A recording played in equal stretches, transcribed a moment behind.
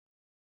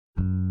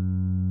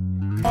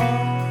My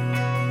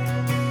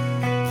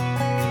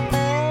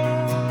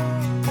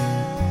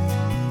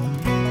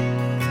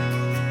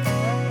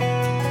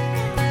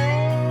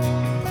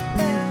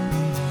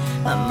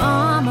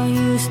mama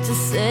used to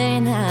say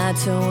not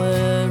to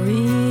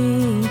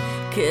worry,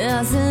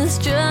 'cause it's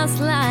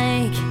just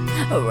like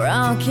a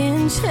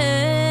rocking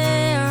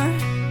chair.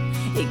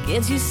 It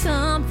gives you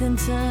something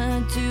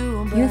to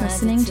do. You're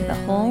listening to the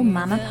Whole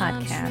Mama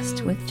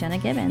Podcast with Jenna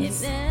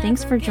Gibbons.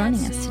 Thanks for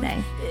joining us today.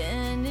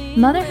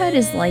 Motherhood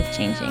is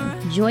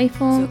life-changing,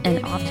 joyful,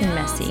 and often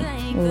messy,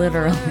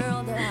 literally.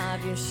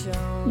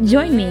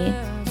 Join me,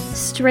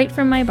 straight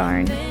from my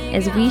barn,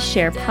 as we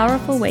share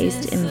powerful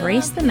ways to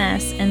embrace the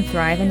mess and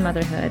thrive in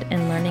motherhood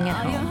and learning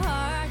at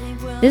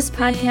home. This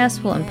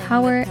podcast will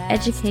empower,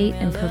 educate,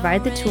 and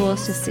provide the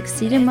tools to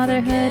succeed in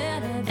motherhood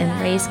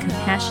and raise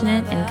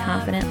compassionate and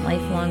confident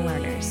lifelong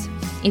learners.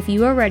 If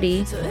you are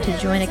ready to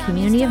join a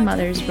community of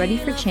mothers ready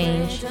for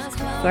change,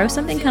 throw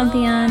something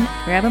comfy on,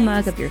 grab a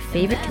mug of your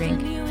favorite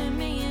drink,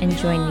 and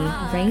join me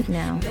right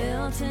now.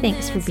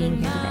 Thanks for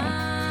being here today.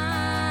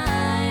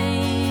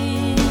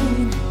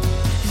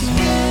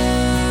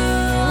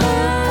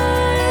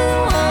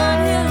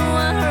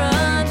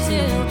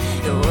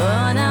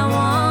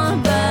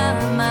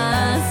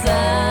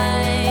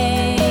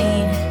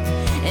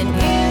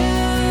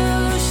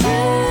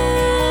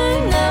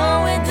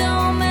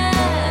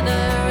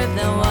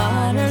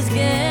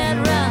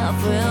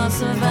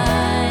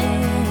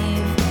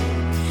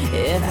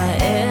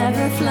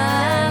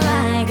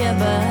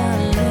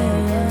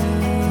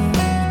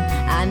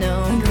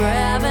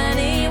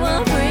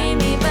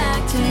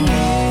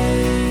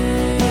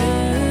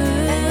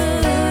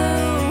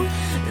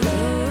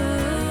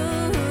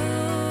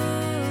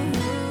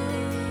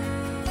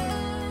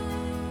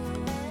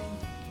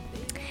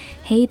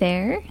 Hey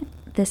there,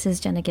 this is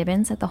Jenna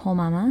Gibbons at The Whole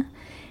Mama,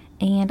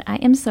 and I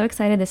am so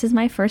excited. This is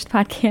my first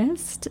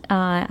podcast.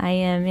 I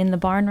am in the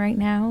barn right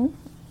now.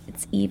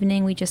 It's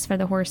evening. We just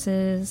fed the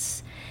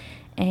horses,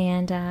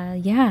 and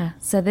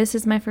so this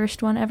is my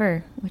first one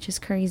ever, which is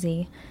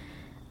crazy.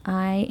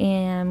 I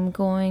am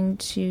going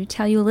to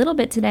tell you a little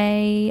bit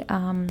today,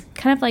 kind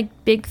of like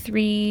big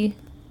 3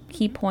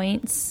 key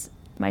points,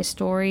 my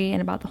story,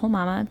 and about The Whole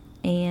Mama,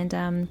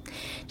 and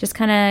just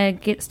kind of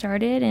get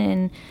started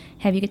and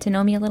have you get to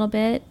know me a little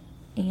bit,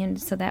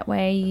 and so that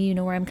way you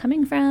know where I'm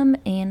coming from,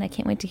 and I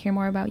can't wait to hear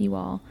more about you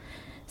all.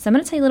 So I'm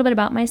going to tell you a little bit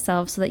about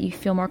myself so that you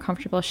feel more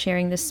comfortable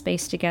sharing this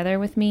space together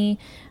with me,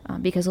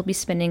 because we'll be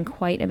spending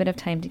quite a bit of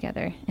time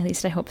together. At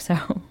least I hope so.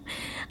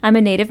 I'm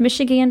a native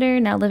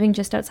Michigander, now living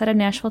just outside of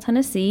Nashville,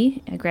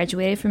 Tennessee. I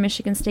graduated from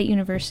Michigan State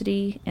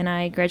University, and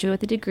I graduated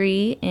with a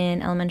degree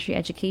in elementary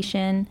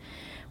education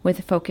with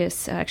a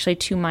focus, actually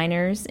 2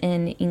 minors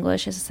in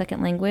English as a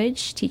second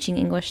language, teaching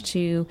English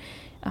to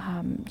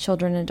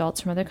children and adults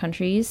from other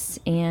countries,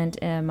 and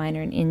a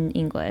minor in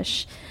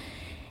English.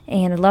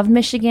 And I loved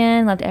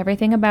Michigan, loved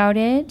everything about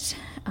it,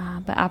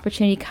 but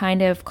opportunity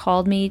kind of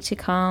called me to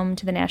come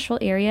to the Nashville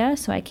area,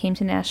 so I came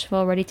to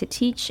Nashville ready to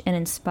teach and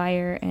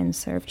inspire and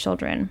serve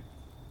children.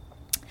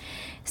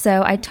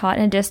 So I taught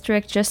in a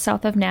district just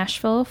south of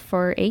Nashville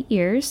for 8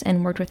 years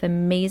and worked with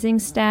amazing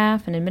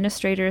staff and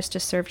administrators to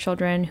serve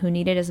children who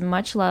needed as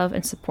much love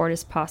and support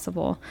as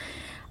possible.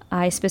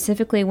 I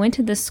specifically went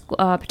to this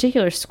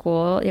particular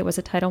school. It was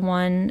a Title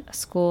I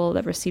school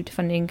that received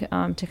funding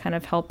to kind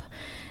of help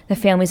the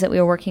families that we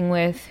were working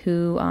with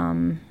who,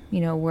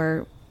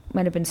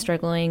 might have been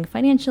struggling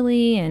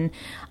financially and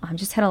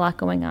just had a lot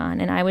going on.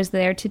 And I was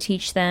there to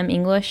teach them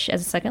English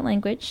as a second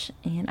language,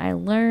 and I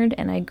learned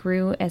and I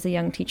grew as a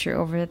young teacher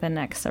over the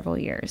next several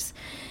years.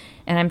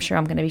 And I'm sure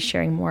I'm going to be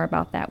sharing more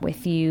about that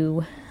with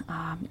you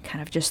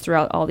kind of just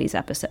throughout all these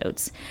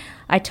episodes.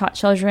 I taught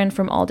children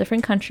from all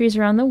different countries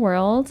around the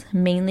world,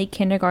 mainly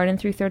kindergarten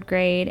through 3rd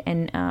grade,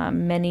 and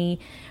many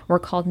were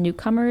called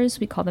newcomers.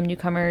 We call them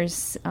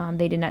newcomers.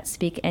 They did not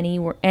speak any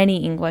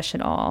English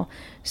at all,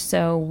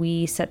 so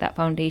we set that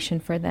foundation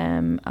for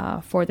them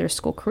for their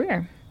school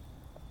career.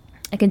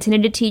 I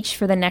continued to teach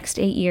for the next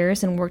 8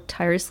 years and worked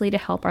tirelessly to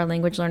help our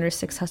language learners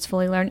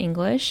successfully learn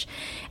English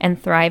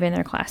and thrive in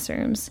their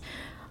classrooms,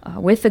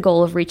 with the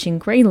goal of reaching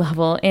grade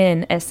level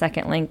in a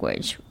second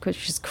language,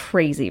 which is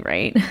crazy,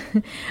 right?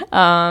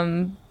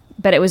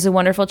 But it was a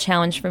wonderful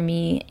challenge for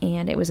me,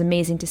 and it was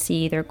amazing to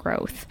see their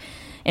growth.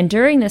 And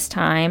during this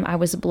time, I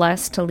was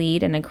blessed to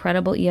lead an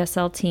incredible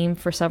ESL team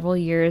for several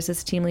years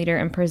as team leader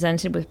and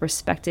presented with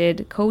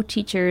respected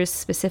co-teachers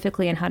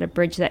specifically on how to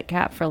bridge that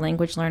gap for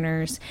language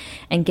learners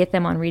and get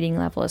them on reading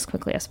level as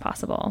quickly as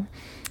possible.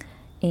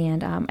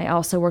 And I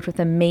also worked with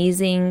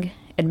amazing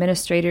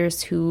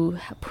administrators who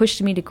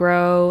pushed me to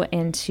grow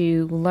and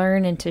to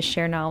learn and to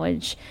share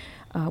knowledge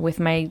with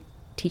my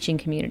teaching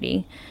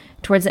community.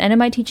 Towards the end of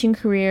my teaching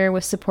career,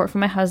 with support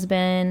from my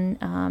husband,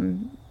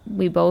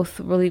 we both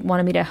really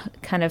wanted me to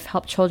kind of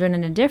help children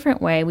in a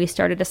different way. We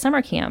started a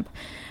summer camp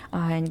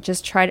and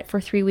just tried it for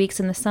 3 weeks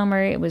in the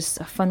summer. It was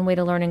a fun way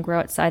to learn and grow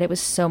outside. It was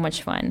so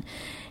much fun.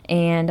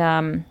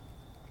 And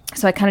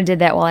So I kind of did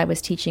that while I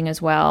was teaching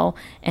as well.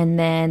 And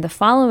then the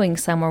following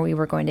summer, we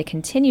were going to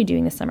continue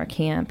doing the summer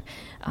camp,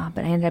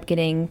 but I ended up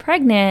getting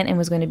pregnant and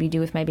was going to be due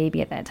with my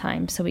baby at that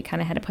time. So we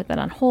kind of had to put that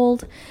on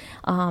hold.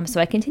 So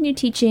I continued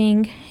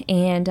teaching,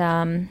 and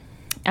I'm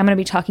going to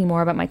be talking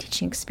more about my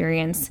teaching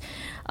experience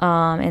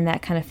and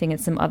that kind of thing in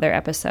some other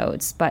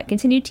episodes. But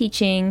continued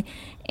teaching,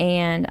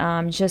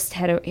 and just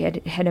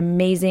had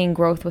amazing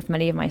growth with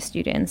many of my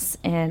students.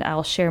 And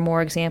I'll share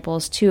more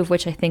examples, two of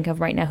which I think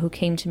of right now, who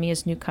came to me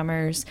as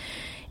newcomers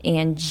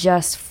and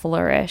just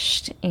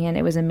flourished. And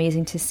it was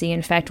amazing to see.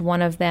 In fact,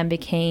 one of them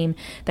became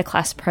the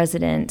class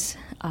president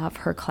of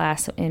her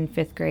class in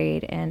 5th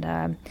grade,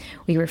 and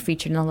we were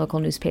featured in a local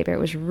newspaper. It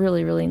was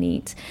really, really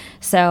neat.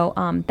 So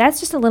that's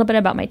just a little bit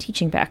about my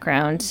teaching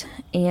background,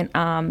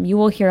 and you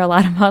will hear a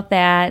lot about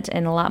that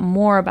and a lot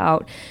more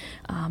about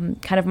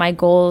kind of my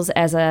goals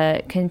as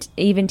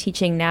even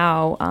teaching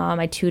now.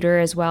 I tutor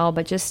as well,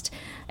 but just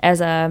as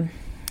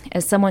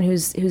someone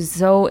who's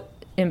so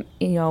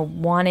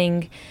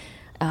wanting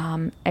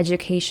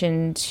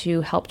education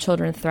to help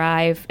children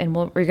thrive, and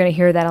we're going to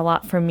hear that a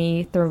lot from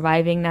me,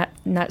 thriving,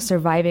 not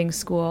surviving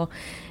school.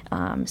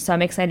 So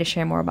I'm excited to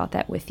share more about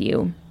that with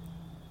you.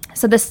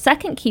 So the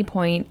second key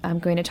point I'm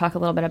going to talk a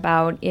little bit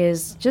about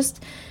is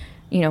just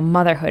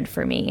motherhood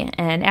for me.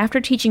 And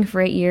after teaching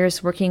for 8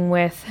 years, working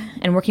with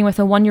a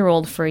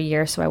 1-year-old for a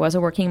year, so I was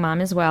a working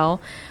mom as well.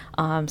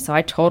 So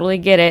I totally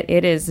get it.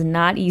 It is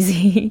not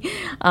easy.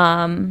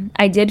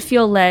 I did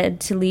feel led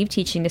to leave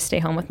teaching to stay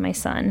home with my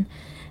son.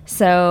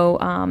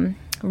 So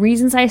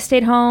reasons I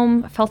stayed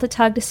home, I felt a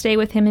tug to stay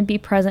with him and be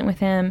present with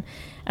him,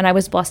 and I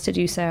was blessed to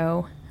do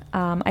so.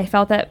 I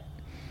felt that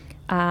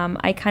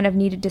I kind of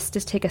needed to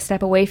just take a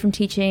step away from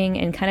teaching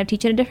and kind of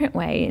teach in a different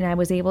way. And I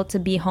was able to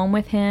be home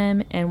with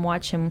him and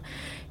watch him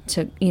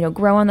to,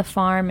 grow on the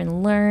farm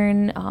and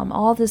learn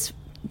all this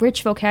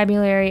rich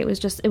vocabulary. It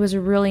was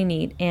really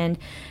neat. And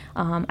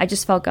I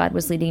just felt God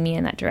was leading me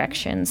in that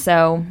direction.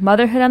 So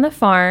motherhood on the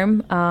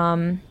farm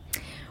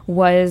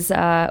was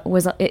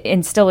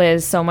and still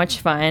is so much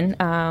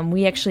fun.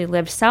 We actually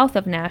lived south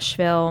of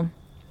Nashville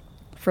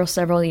for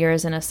several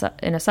years in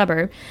a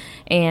suburb,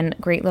 and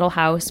great little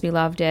house. We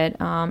loved it.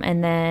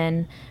 And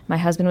then my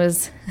husband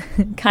was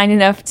kind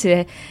enough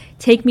to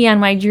take me on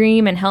my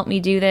dream and help me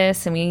do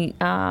this. And we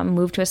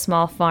moved to a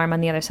small farm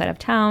on the other side of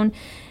town,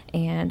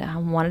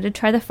 and wanted to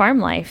try the farm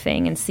life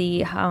thing and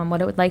see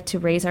what it would like to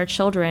raise our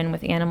children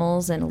with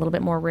animals and a little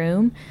bit more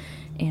room.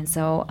 And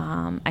so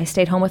I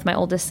stayed home with my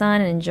oldest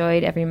son and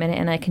enjoyed every minute,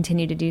 and I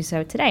continue to do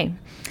so today.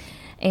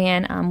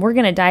 And we're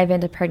going to dive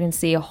into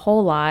pregnancy a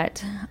whole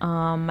lot.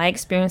 My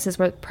experiences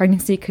with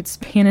pregnancy could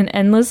span an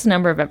endless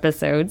number of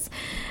episodes,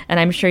 and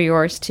I'm sure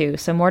yours too.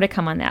 So more to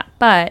come on that.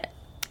 But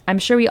I'm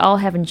sure we all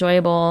have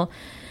enjoyable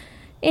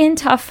and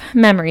tough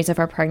memories of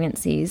our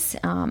pregnancies.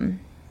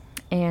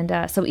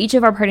 So each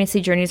of our pregnancy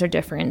journeys are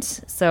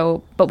different.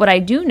 But what I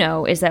do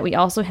know is that we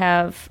also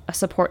have a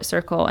support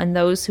circle and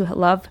those who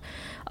love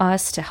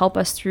us to help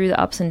us through the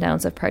ups and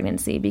downs of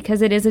pregnancy,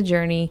 because it is a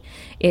journey.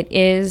 It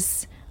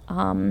is...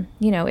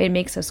 it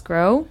makes us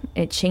grow,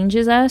 it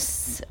changes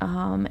us,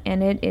 and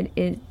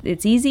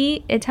it's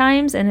easy at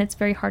times, and it's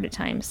very hard at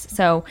times.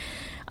 So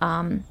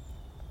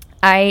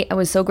I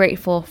was so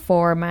grateful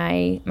for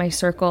my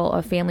circle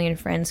of family and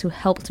friends who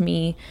helped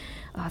me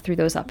through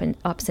those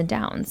ups and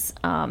downs.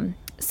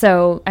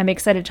 So I'm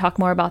excited to talk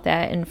more about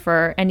that, and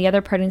for any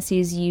other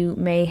pregnancies you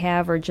may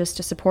have, or just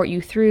to support you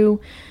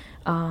through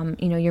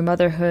your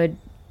motherhood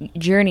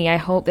journey. I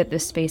hope that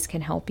this space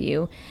can help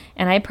you.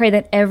 And I pray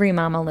that every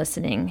mama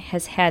listening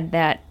has had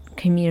that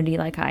community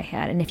like I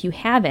had. And if you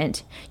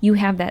haven't, you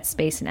have that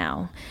space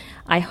now.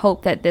 I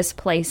hope that this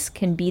place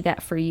can be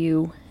that for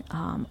you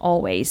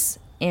always.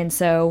 And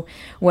so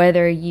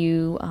whether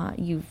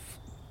you've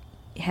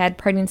had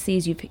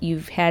pregnancies,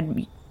 you've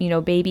had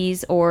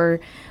babies,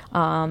 or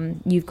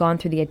you've gone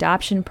through the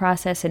adoption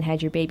process and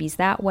had your babies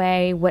that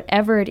way,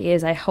 whatever it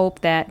is, I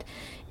hope that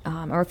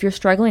or if you're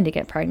struggling to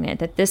get pregnant,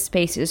 that this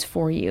space is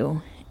for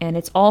you, and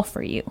it's all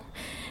for you.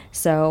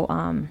 So,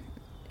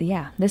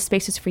 this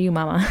space is for you,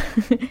 mama,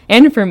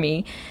 and for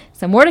me.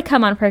 So more to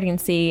come on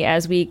pregnancy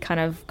as we kind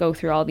of go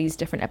through all these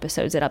different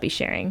episodes that I'll be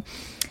sharing.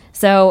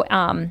 So,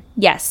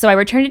 so I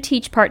returned to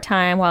teach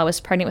part-time while I was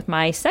pregnant with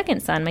my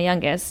second son, my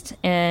youngest,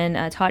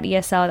 and taught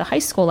ESL at the high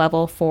school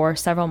level for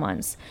several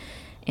months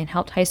and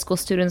helped high school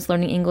students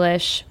learning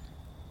English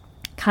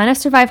kind of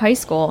survive high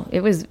school.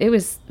 It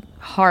was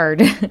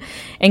hard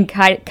and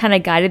kind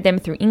of guided them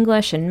through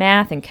English and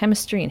math and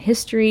chemistry and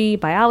history,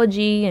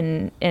 biology,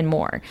 and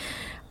more.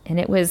 And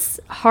it was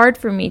hard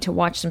for me to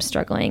watch them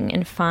struggling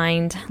and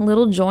find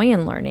little joy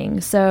in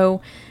learning.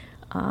 So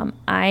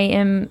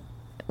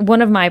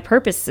one of my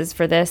purposes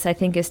for this, I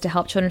think, is to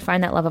help children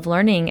find that love of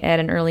learning at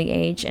an early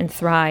age and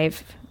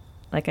thrive,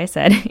 like I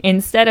said,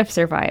 instead of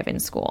survive in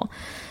school.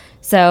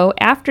 So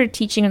after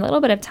teaching a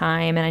little bit of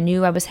time, and I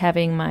knew I was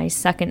having my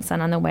second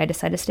son on the way, I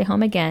decided to stay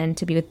home again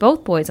to be with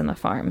both boys on the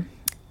farm.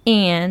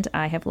 And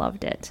I have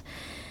loved it.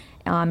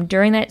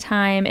 During that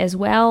time as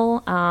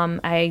well,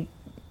 I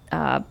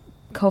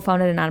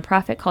co-founded a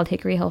nonprofit called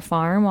Hickory Hill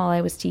Farm while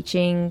I was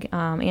teaching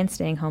and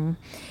staying home.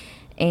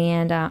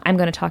 And I'm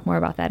going to talk more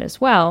about that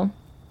as well.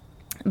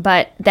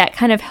 But that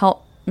kind of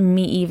helped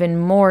me even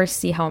more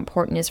see how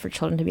important it is for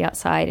children to be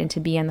outside and to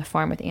be on the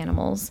farm with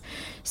animals.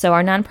 So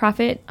our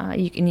nonprofit,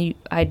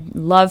 I'd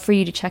love for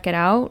you to check it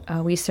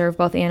out. We serve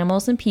both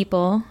animals and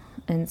people.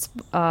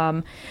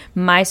 And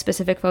my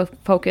specific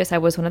focus, I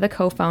was one of the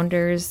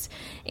co-founders,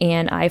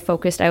 and I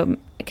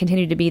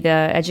continued to be the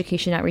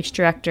education outreach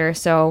director.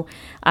 So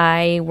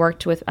I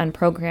worked on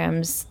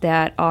programs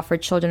that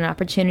offered children an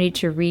opportunity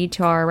to read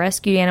to our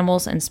rescue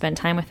animals and spend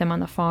time with them on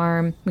the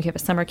farm. We have a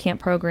summer camp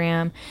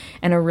program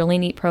and a really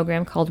neat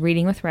program called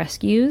Reading with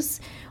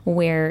Rescues,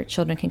 where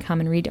children can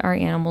come and read to our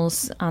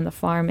animals on the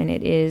farm, and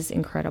it is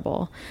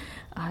incredible.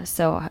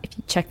 So if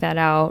you check that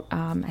out,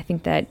 I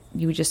think that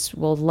you just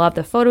will love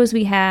the photos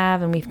we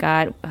have, and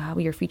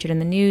we are featured in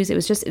the news.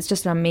 It's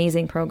just an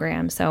amazing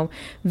program. So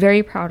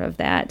very proud of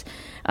that.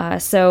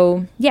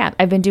 So yeah,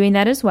 I've been doing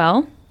that as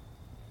well,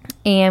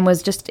 and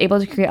was just able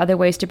to create other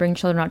ways to bring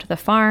children out to the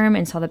farm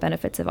and saw the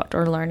benefits of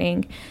outdoor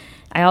learning.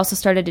 I also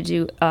started to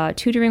do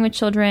tutoring with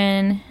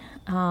children,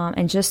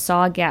 and just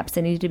saw gaps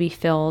that needed to be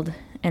filled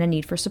and a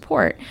need for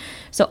support.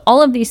 So all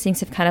of these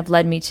things have kind of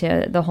led me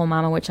to the Whole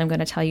Mama, which I'm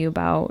going to tell you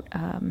about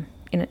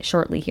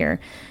shortly here.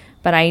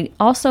 But I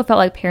also felt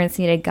like parents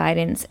needed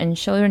guidance and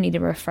children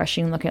needed a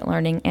refreshing look at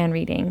learning and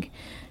reading.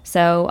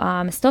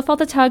 So still felt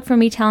a tug from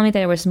me telling me that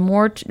there was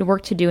more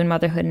work to do in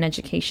motherhood and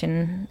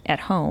education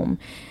at home,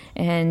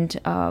 and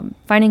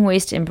finding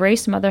ways to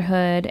embrace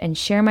motherhood and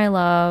share my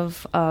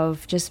love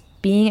of just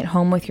being at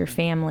home with your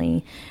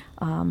family.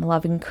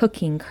 Loving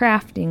cooking,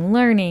 crafting,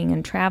 learning,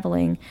 and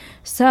traveling.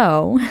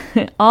 So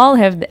all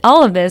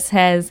of this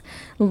has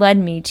led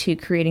me to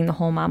creating the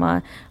Whole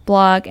Mama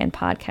blog and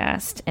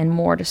podcast and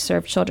more to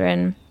serve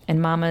children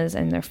and mamas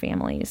and their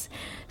families.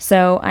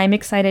 So I'm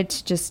excited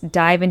to just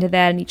dive into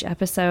that in each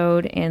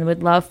episode, and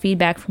would love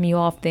feedback from you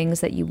all of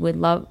things that you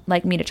would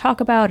like me to talk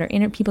about or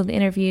people to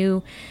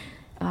interview.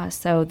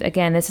 So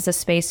again, this is a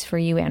space for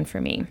you and for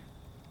me.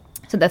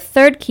 So the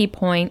third key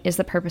point is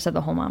the purpose of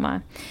the Whole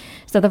Mama.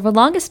 So for the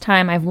longest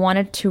time, I've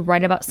wanted to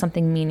write about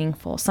something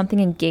meaningful, something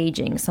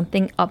engaging,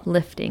 something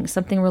uplifting,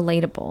 something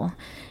relatable.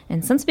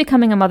 And since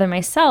becoming a mother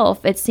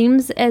myself, it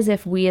seems as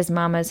if we as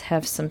mamas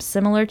have some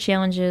similar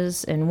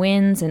challenges and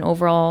wins and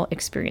overall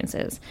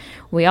experiences.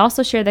 We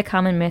also share the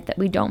common myth that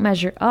we don't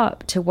measure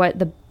up to what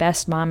the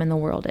best mom in the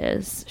world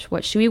is.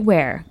 What should we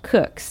wear,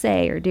 cook,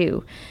 say, or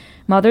do?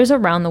 Mothers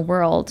around the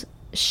world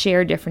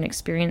share different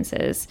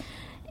experiences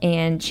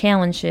and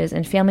challenges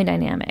and family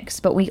dynamics,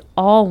 but we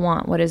all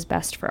want what is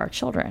best for our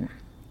children.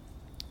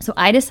 So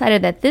I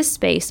decided that this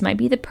space might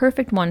be the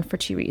perfect one for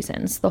two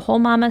reasons. The Whole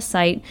Mama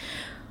site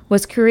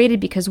was created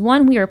because,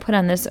 one, we are put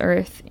on this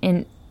earth,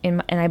 and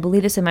I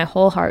believe this in my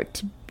whole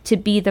heart, to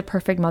be the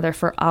perfect mother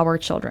for our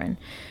children.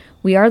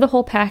 We are the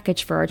whole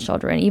package for our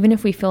children, even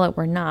if we feel like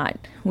we're not.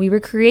 We were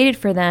created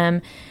for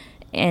them,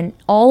 and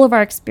all of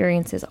our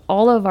experiences,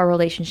 all of our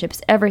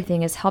relationships,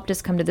 everything has helped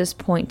us come to this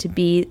point to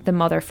be the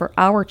mother for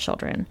our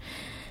children.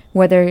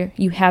 Whether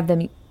you have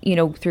them,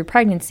 through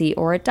pregnancy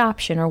or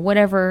adoption or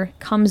whatever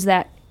comes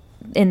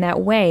in that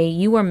way,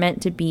 you are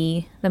meant to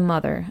be the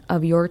mother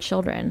of your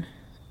children.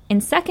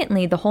 And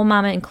secondly, the Whole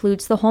Mama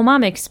includes the Whole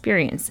Mama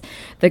experience,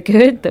 the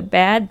good, the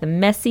bad, the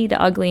messy,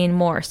 the ugly, and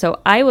more. So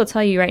I will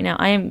tell you right now,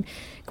 I am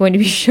going to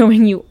be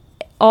showing you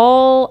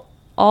all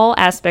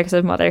aspects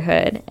of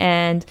motherhood,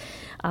 and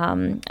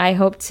I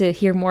hope to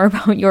hear more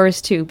about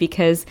yours too,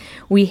 because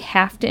we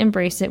have to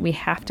embrace it. We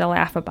have to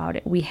laugh about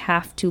it. We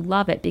have to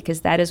love it,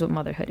 because that is what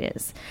motherhood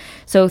is.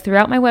 So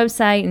throughout my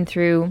website and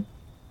through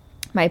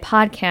my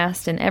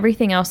podcast and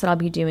everything else that I'll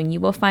be doing, you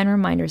will find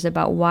reminders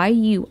about why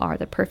you are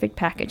the perfect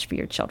package for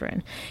your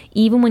children,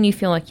 even when you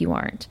feel like you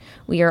aren't.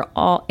 We are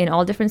all in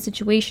all different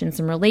situations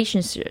and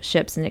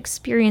relationships and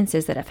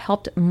experiences that have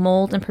helped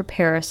mold and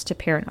prepare us to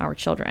parent our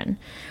children.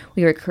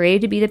 We were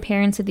created to be the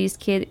parents of these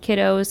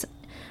kiddos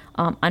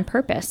on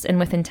purpose and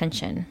with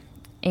intention.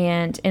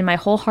 And in my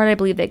whole heart, I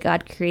believe that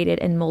God created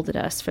and molded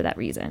us for that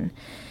reason.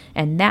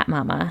 And that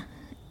mama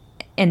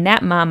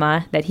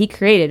that he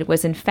created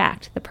was in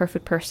fact the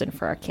perfect person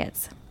for our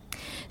kids.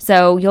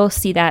 So you'll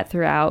see that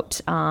throughout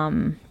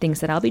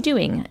things that I'll be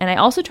doing. And I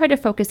also try to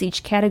focus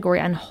each category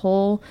on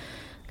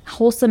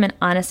wholesome and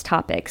honest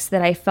topics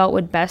that I felt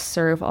would best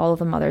serve all of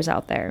the mothers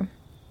out there.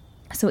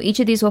 So each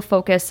of these will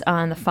focus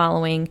on the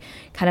following,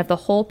 kind of the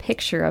whole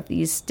picture of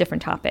these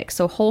different topics.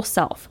 So whole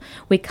self.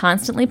 We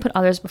constantly put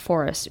others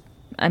before us.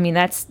 I mean,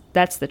 that's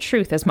the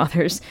truth as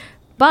mothers.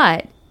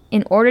 But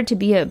in order to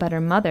be a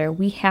better mother,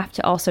 we have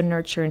to also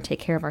nurture and take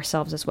care of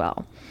ourselves as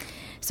well.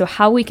 So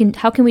how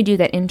can we do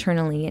that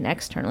internally and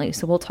externally?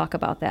 So we'll talk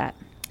about that.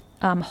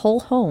 Whole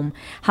home.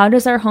 How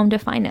does our home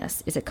define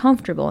us? Is it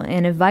comfortable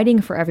and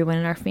inviting for everyone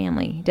in our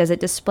family? Does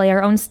it display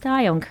our own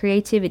style and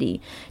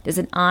creativity? Does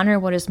it honor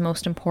what is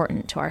most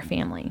important to our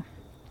family?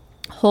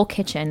 Whole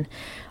kitchen.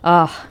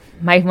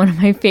 one of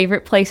my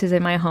favorite places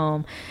in my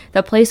home,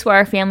 the place where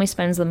our family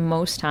spends the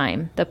most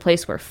time, the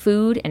place where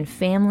food and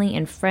family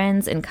and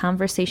friends and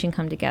conversation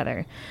come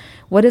together.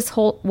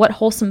 What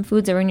wholesome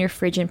foods are in your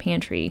fridge and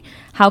pantry?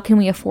 How can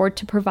we afford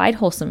to provide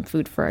wholesome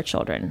food for our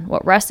children?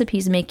 What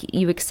recipes make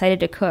you excited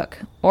to cook?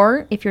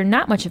 Or if you're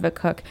not much of a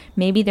cook,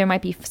 maybe there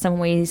might be some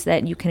ways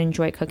that you can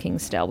enjoy cooking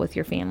still with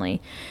your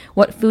family.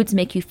 What foods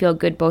make you feel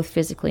good both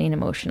physically and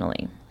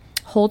emotionally?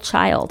 Whole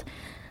child.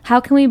 How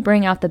can we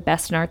bring out the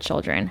best in our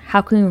children?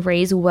 How can we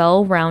raise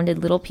well-rounded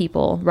little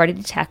people ready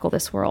to tackle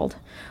this world?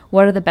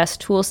 What are the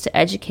best tools to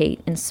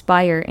educate,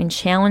 inspire, and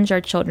challenge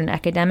our children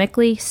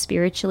academically,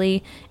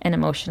 spiritually, and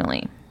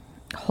emotionally?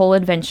 Whole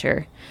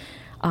adventure.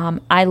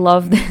 I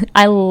love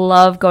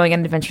going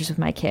on adventures with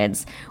my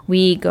kids.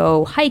 We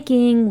go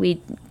hiking,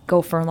 we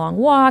go for long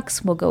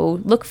walks, we'll go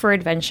look for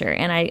adventure.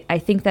 And I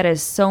think that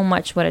is so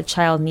much what a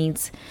child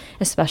needs,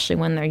 especially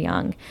when they're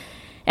young.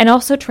 And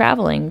also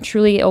traveling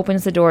truly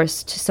opens the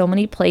doors to so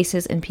many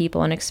places and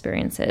people and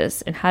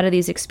experiences. And how do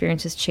these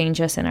experiences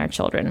change us and our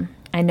children?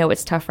 I know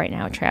it's tough right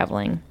now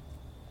traveling,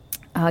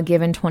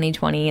 given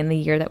 2020 and the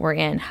year that we're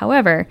in.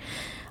 However,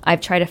 I've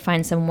tried to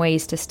find some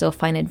ways to still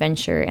find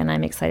adventure, and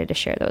I'm excited to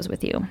share those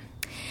with you.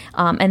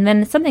 And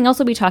then something else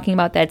we'll be talking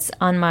about that's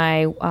on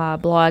my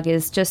blog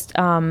is just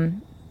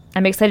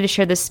I'm excited to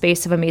share this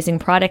space of amazing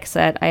products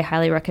that I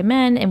highly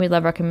recommend, and we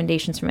love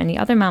recommendations from any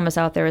other mamas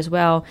out there as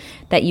well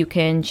that you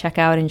can check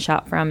out and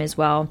shop from as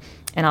well,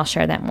 and I'll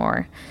share that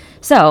more.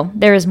 So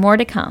there is more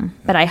to come,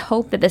 but I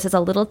hope that this is a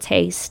little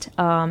taste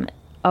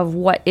of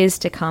what is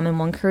to come, and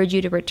will encourage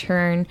you to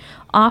return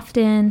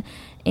often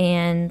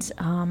and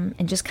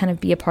just kind of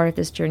be a part of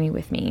this journey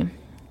with me.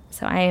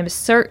 So I am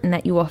certain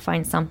that you will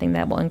find something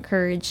that will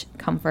encourage,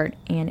 comfort,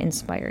 and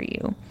inspire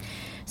you.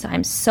 So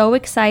I'm so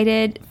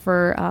excited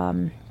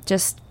for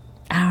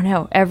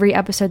every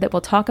episode that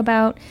we'll talk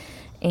about,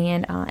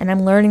 and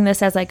I'm learning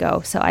this as I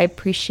go. So I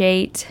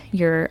appreciate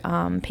your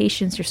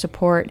patience, your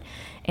support,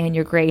 and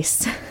your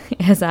grace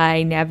as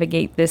I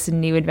navigate this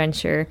new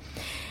adventure.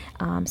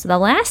 So the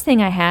last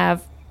thing I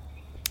have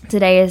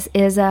today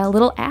is a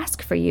little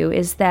ask for you,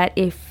 is that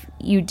if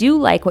you do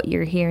like what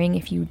you're hearing,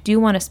 if you do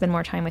want to spend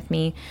more time with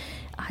me,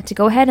 to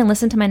go ahead and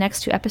listen to my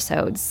next 2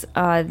 episodes.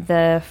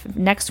 The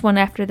next one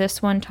after this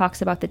one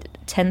talks about the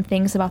 10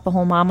 things about the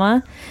whole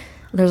mama.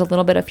 There's a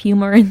little bit of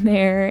humor in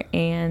there,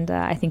 and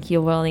I think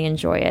you'll really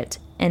enjoy it.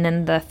 And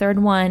then the third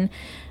one,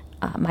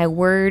 my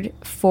word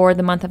for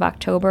the month of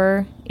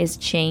October is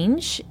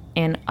change,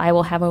 and I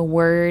will have a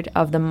word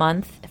of the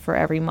month for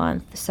every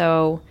month.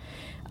 So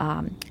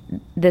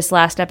this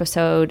last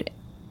episode,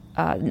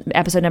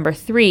 episode number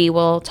 3,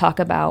 will talk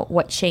about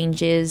what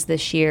change is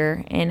this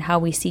year and how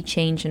we see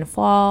change in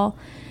fall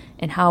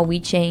and how we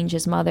change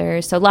as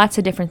mothers. So lots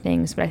of different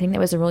things, but I think that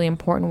was a really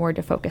important word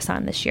to focus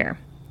on this year.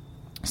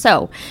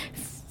 So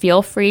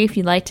feel free, if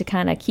you'd like to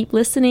kind of keep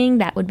listening,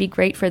 that would be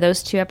great for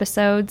those 2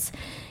 episodes.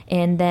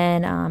 And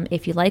then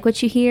if you like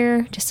what you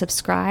hear, just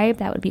subscribe.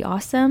 That would be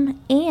awesome.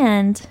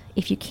 And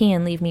if you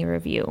can, leave me a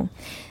review.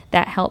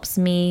 That helps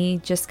me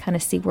just kind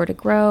of see where to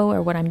grow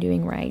or what I'm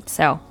doing right.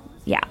 So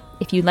yeah,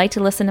 if you'd like to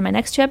listen to my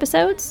next 2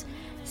 episodes,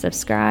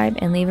 subscribe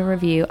and leave a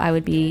review. I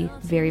would be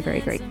very,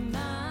 very grateful.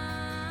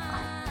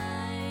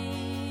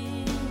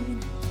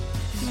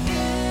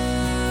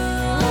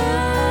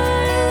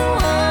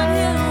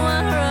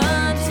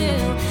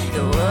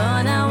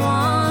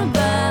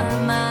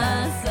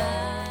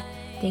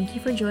 Thank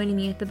you for joining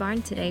me at the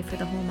barn today for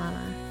The Whole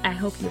Mama. I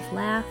hope you've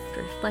laughed,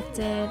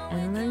 reflected,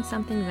 and learned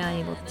something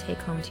valuable to take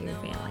home to your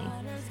family.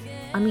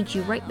 I'll meet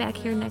you right back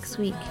here next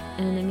week,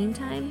 and in the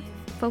meantime,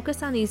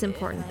 focus on these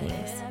important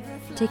things.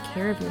 Take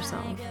care of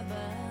yourself.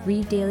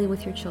 Read daily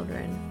with your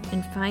children,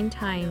 and find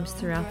times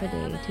throughout the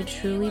day to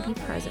truly be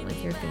present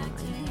with your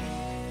family.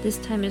 This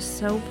time is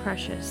so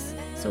precious,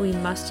 so we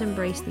must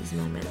embrace these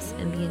moments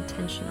and be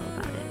intentional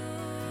about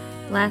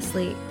it.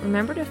 Lastly,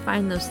 remember to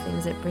find those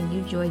things that bring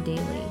you joy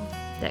daily.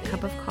 That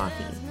cup of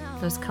coffee,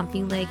 those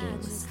comfy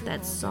leggings,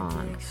 that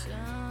song,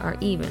 or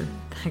even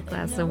that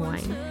glass of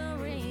wine.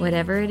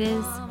 Whatever it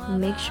is,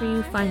 make sure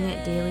you find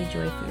that daily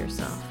joy for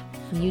yourself.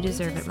 You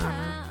deserve it,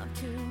 Mama.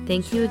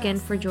 Thank you again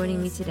for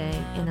joining me today,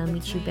 and I'll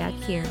meet you back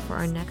here for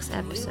our next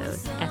episode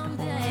at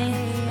The Whole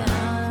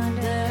Mama.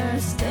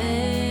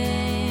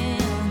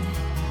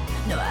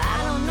 No,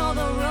 I don't know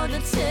the road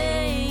to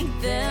take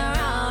there.